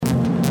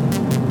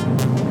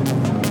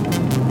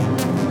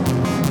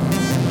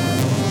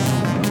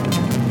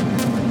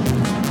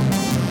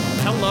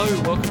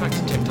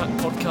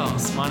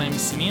Podcast. My name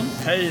is Simeon.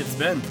 Hey, it's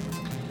Ben.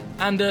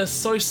 And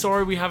so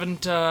sorry we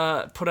haven't put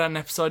out an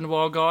episode in a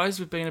while, guys.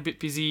 We've been a bit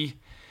busy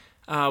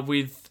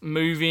with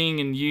moving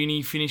and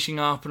uni finishing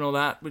up and all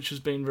that, which has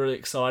been really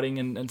exciting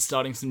and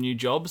starting some new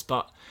jobs.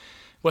 But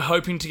we're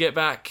hoping to get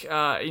back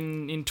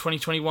in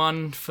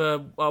 2021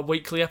 for a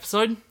weekly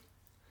episode.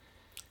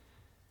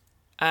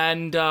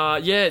 And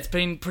it's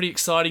been a pretty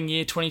exciting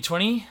year,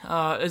 2020.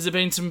 Has there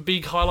been some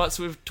big highlights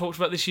that we've talked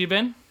about this year,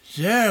 Ben?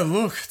 Yeah,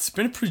 look, it's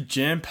been a pretty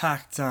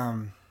jam-packed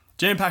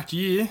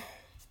year.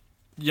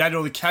 You had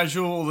all the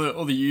casual,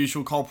 all the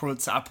usual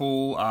culprits,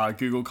 Apple,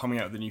 Google coming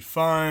out with the new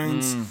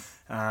phones,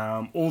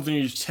 all the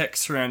new tech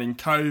surrounding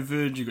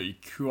COVID. You got your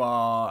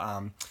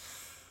QR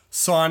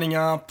signing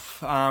up.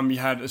 You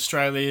had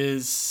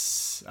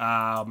Australia's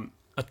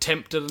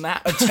Attempted an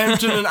app.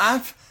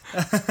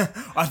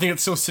 I think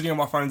it's still sitting on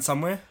my phone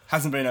somewhere.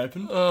 Hasn't been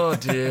opened. Oh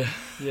dear.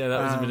 Yeah,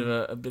 that was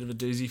a bit of a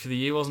doozy for the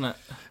year, wasn't it?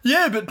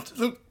 Yeah, but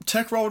look,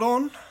 tech rolled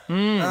on.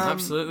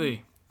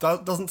 Absolutely.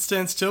 Doesn't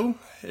stand still,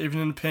 even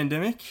in a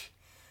pandemic.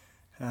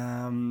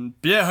 But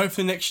yeah,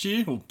 hopefully this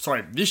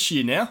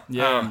year now.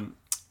 Yeah.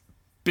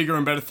 Bigger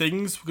and better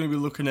things. We're going to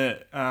be looking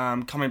at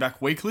coming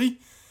back weekly.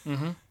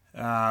 Getting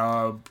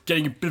a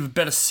bit of a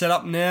better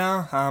setup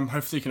now.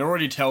 Hopefully you can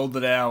already tell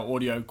that our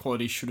audio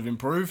quality should have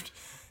improved.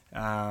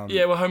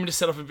 We're hoping to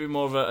set up a bit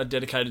more of a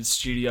dedicated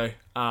studio,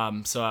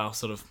 so our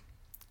sort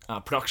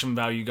of production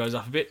value goes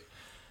up a bit,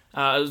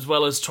 as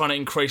well as trying to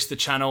increase the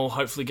channel,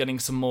 hopefully getting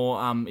some more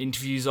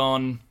interviews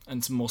on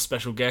and some more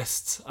special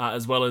guests,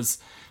 as well as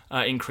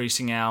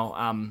increasing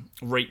our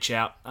reach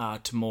out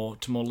to more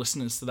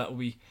listeners. So that will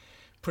be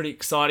pretty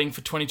exciting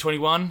for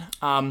 2021.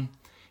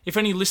 If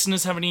any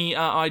listeners have any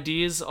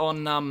ideas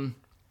on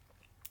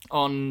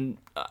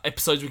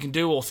episodes we can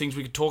do or things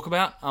we could talk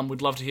about,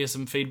 we'd love to hear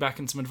some feedback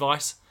and some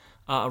advice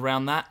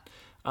around that.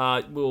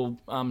 We'll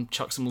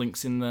chuck some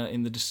links in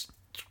the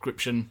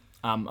description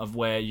of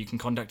where you can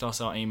contact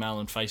us. Our email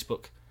and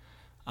Facebook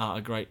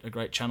are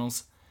great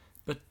channels.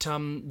 But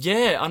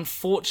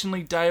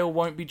unfortunately Dale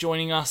won't be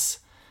joining us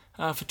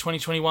for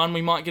 2021.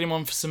 We might get him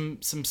on for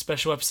some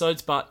special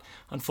episodes, but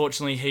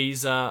unfortunately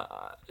he's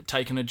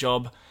taken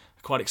a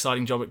quite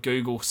exciting job at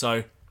Google,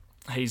 so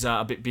he's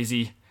a bit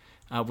busy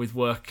with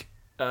work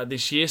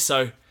this year.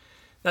 So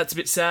that's a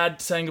bit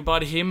sad saying goodbye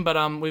to him, but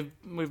we've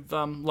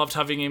loved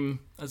having him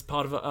as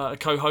part of a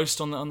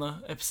co-host on the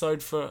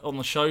episode on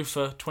the show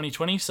for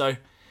 2020. So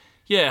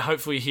yeah,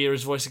 hopefully hear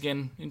his voice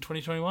again in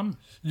 2021.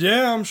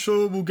 Yeah, I'm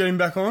sure we'll get him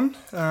back on.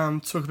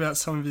 Talk about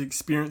some of his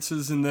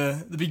experiences in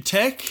the big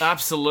tech.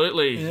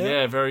 Absolutely,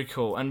 yeah, very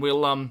cool. And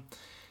we'll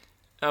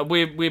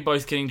we're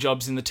both getting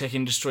jobs in the tech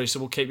industry, so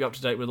we'll keep you up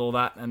to date with all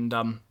that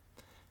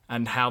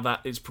and how that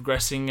is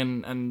progressing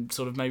and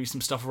sort of maybe some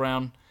stuff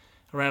around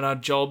our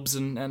jobs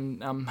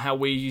and how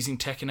we're using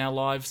tech in our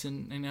lives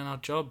and in our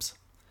jobs.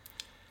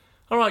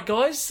 All right,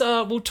 guys,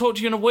 we'll talk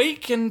to you in a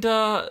week and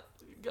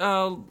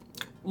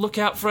look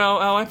out for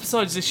our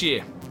episodes this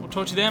year. We'll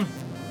talk to you then.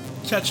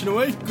 Catch you in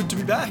a week. Good to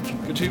be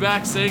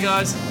back. See you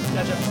guys.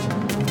 Catch up.